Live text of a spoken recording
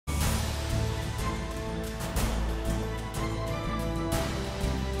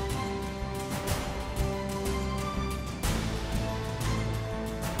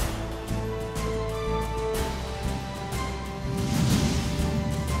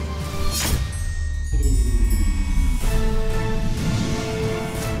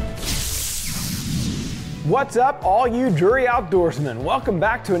What's up, all you Drury outdoorsmen? Welcome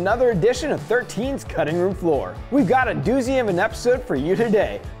back to another edition of 13's Cutting Room Floor. We've got a doozy of an episode for you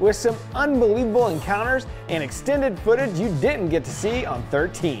today, with some unbelievable encounters and extended footage you didn't get to see on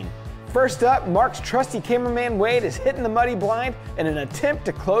 13. First up, Mark's trusty cameraman Wade is hitting the muddy blind in an attempt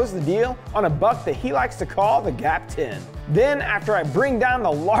to close the deal on a buck that he likes to call the Gap 10. Then, after I bring down the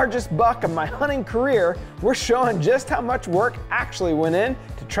largest buck of my hunting career, we're showing just how much work actually went in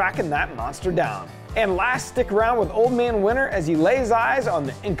to tracking that monster down. And last, stick around with Old Man Winter as he lays eyes on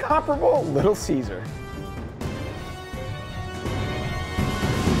the incomparable Little Caesar.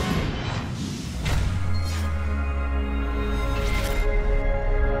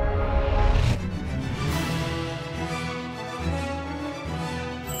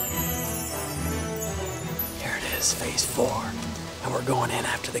 Here it is, phase 4, and we're going in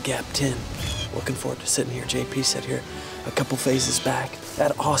after the Gap 10. Looking forward to sitting here. JP sat here a couple phases back.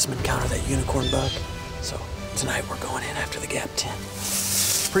 That awesome encounter, that unicorn buck. So tonight we're going in after the Gap 10.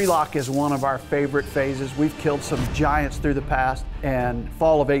 Pre-lock is one of our favorite phases. We've killed some giants through the past, and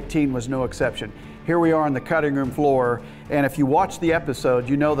fall of 18 was no exception. Here we are on the cutting room floor, and if you watch the episode,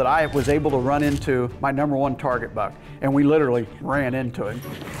 you know that I was able to run into my #1 target buck, and we literally ran into him.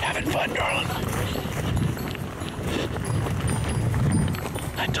 Having fun, darling.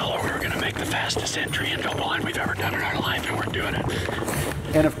 I told her we were going to make the fastest entry into a blind we've ever done in our life, and we're doing it.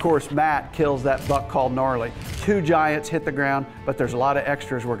 And of course, Matt kills that buck called Gnarly. 2 giants hit the ground, but there's a lot of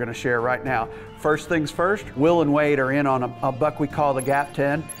extras we're going to share right now. First things first, Will and Wade are in on a buck we call the Gap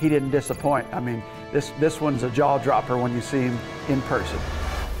 10. He didn't disappoint. I mean, this one's a jaw dropper when you see him in person.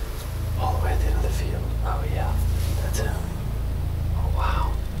 All the way at the end of the field. Oh yeah, that's him. Oh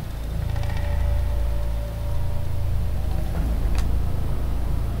wow.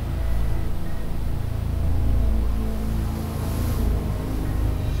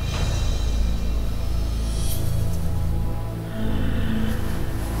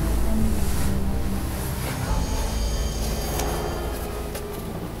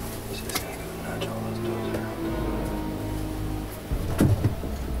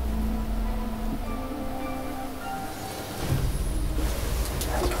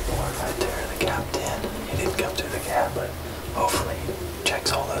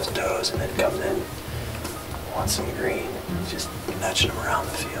 And then comes in, wants some green, just nudging him around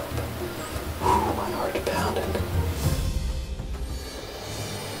the field. Whew, my heart is pounding.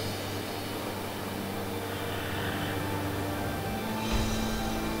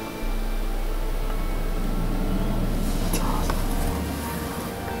 That's awesome.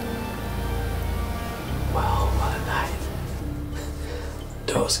 Well, what a night.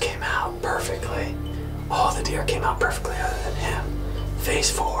 Does came out perfectly. All the deer came out perfectly other than him.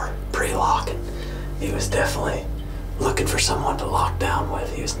 Phase 4, pre-lock, and he was definitely looking for someone to lock down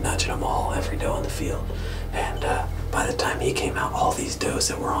with. He was nudging them all every doe in the field. And by the time he came out, all these does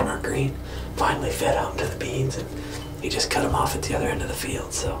that were on our green finally fed out to the beans, and he just cut them off at the other end of the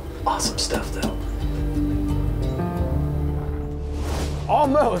field. So awesome stuff though.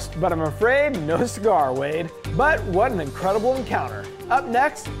 Almost, but I'm afraid no cigar, Wade. But what an incredible encounter. Up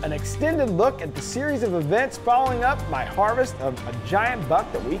next, an extended look at the series of events following up my harvest of a giant buck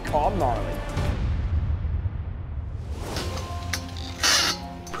that we called Gnarly.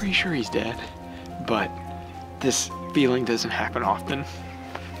 Pretty sure he's dead, but this feeling doesn't happen often.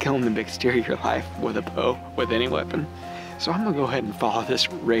 Killing the biggest deer of your life with a bow, with any weapon. So I'm gonna go ahead and follow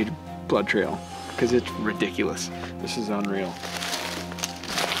this raid blood trail, because it's ridiculous. This is unreal.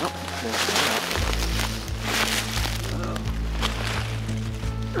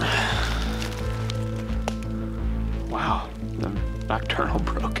 Wow, the nocturnal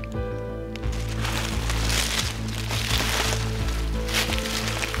broke.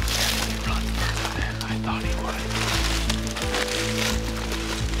 Run further than I thought he would.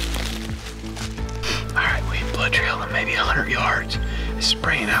 Alright, we blood trailed him maybe 100 yards,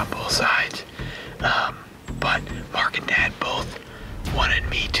 spraying out both sides. But Mark and Dad both wanted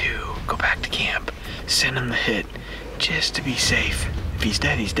me to go back to camp, send him the hit, just to be safe. If he's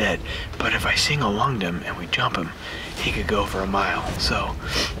dead, he's dead. But if I single-lunged him and we jump him, he could go for a mile. So,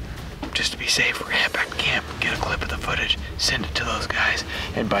 just to be safe, we're gonna head back to camp, get a clip of the footage, send it to those guys,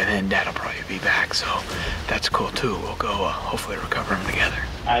 and by then Dad'll probably be back. So, that's cool too. We'll go hopefully recover him together.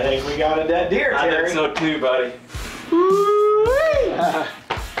 I think we got a dead deer, Terry. I think so too, buddy.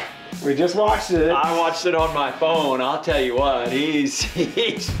 We just watched it. I watched it on my phone. I'll tell you what,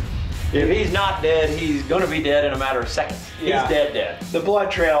 if he's not dead, he's gonna be dead in a matter of seconds. Yeah. He's dead. The blood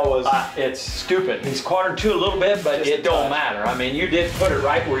trail was... It's stupid. He's cornered too a little bit, but it don't matter. I mean, you did put it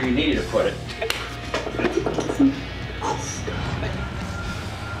right where you needed to put it.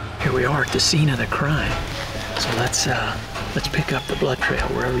 Here we are at the scene of the crime. So let's pick up the blood trail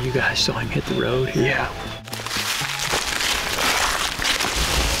wherever you guys saw him hit the road here. Yeah.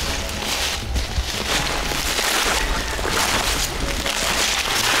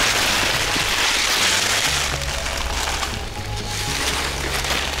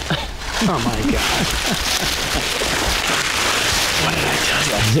 Oh my God. What did I tell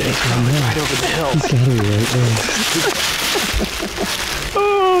you? It's right over the hill. It's gotta be right there.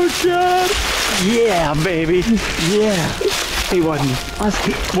 Oh God. Yeah, baby. Yeah. He wasn't,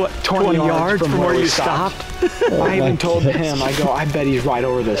 what, 20 yards from where you stopped? I even told him, I go, I bet he's right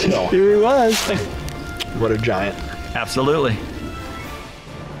over this hill. Here he was. What a giant. Absolutely.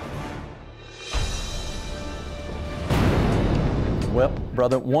 Well,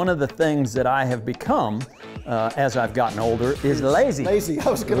 brother, one of the things that I have become as I've gotten older is lazy. Lazy, I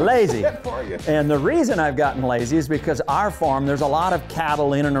was gonna lazy. say that for you. And the reason I've gotten lazy is because our farm, there's a lot of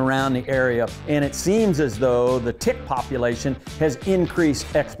cattle in and around the area, and it seems as though the tick population has increased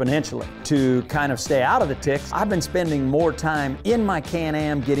exponentially. To kind of stay out of the ticks, I've been spending more time in my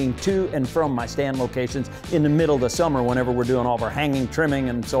Can-Am getting to and from my stand locations in the middle of the summer whenever we're doing all of our hanging, trimming,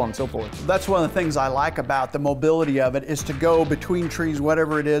 and so on and so forth. That's one of the things I like about the mobility of it, is to go between trees,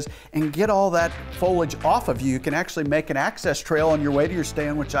 whatever it is, and get all that foliage off of you. You can actually make an access trail on your way to your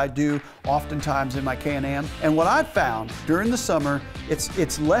stand, which I do oftentimes in my Can-Am. And what I've found during the summer,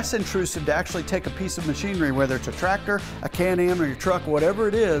 it's less intrusive to actually take a piece of machinery, whether it's a tractor, a Can-Am, or your truck, whatever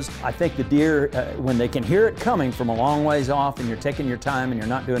it is. I think the deer, when they can hear it coming from a long ways off and you're taking your time and you're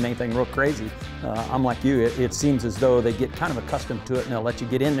not doing anything real crazy, I'm like you, it seems as though they get kind of accustomed to it and they'll let you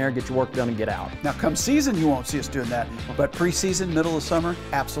get in there, get your work done, and get out. Now come season, you won't see us doing that, but pre-season, middle of summer,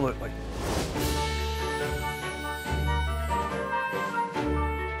 absolutely.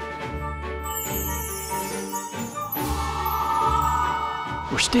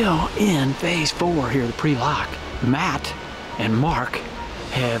 We're still in phase 4 here, the pre-lock. Matt and Mark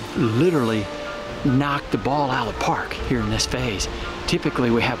have literally knocked the ball out of the park here in this phase.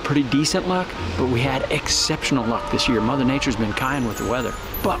 Typically we have pretty decent luck, but we had exceptional luck this year. Mother Nature's been kind with the weather.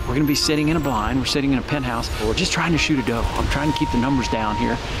 But we're gonna be sitting in a blind, we're sitting in a penthouse, we're just trying to shoot a doe. I'm trying to keep the numbers down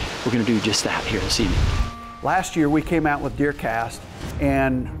here. We're gonna do just that here this evening. Last year we came out with DeerCast,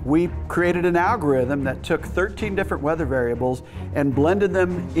 and we created an algorithm that took 13 different weather variables and blended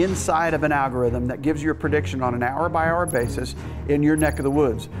them inside of an algorithm that gives you a prediction on an hour-by-hour basis in your neck of the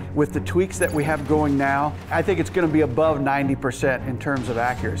woods. With the tweaks that we have going now, I think it's going to be above 90% in terms of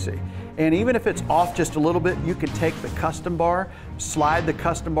accuracy. And even if it's off just a little bit, you can take the custom bar, slide the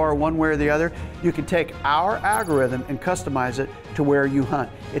custom bar one way or the other. You can take our algorithm and customize it to where you hunt.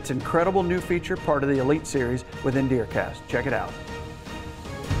 It's an incredible new feature, part of the Elite series within DeerCast. Check it out.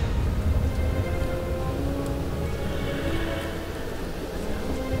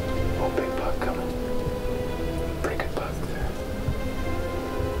 Oh, big buck coming. Pretty good buck there.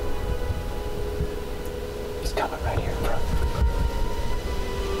 He's coming right here in front.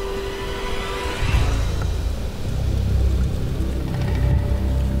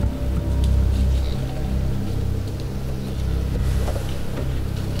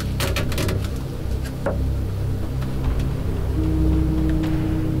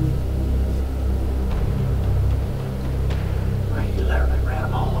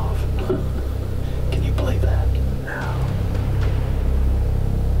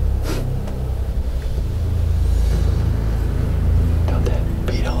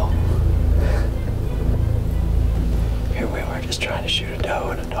 Trying to shoot a doe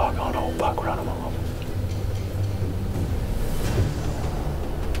and a doggone old buck run him off.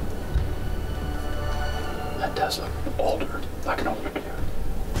 That does look older, like an older deer.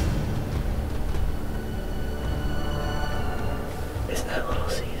 Is that Little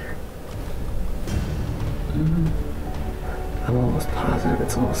Caesar? I'm almost positive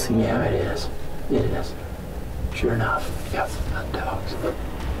it's Little Caesar. Yeah, it is. It is. Sure enough, you got some nut dogs.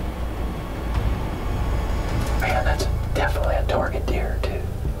 Man, that's definitely a target deer, too.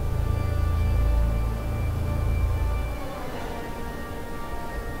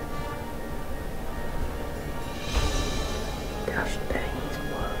 Gosh dang, he's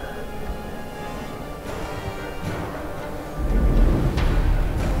blood.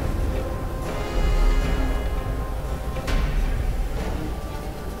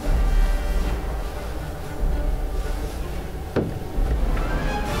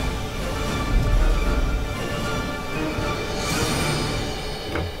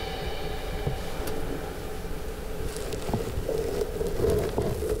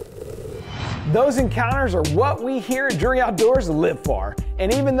 Those encounters are what we here at Drury Outdoors live for.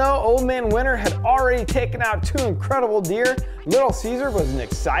 And even though Old Man Winter had already taken out 2 incredible deer, Little Caesar was an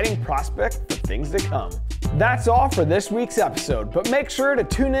exciting prospect for things to come. That's all for this week's episode, but make sure to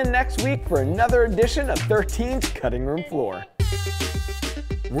tune in next week for another edition of 13's Cutting Room Floor.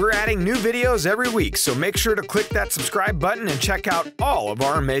 We're adding new videos every week, so make sure to click that subscribe button and check out all of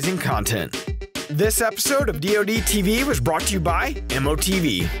our amazing content. This episode of DoD TV was brought to you by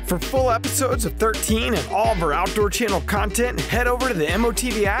MOTV. For full episodes of 13 and all of our Outdoor Channel content, head over to the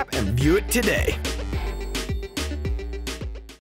MOTV app and view it today.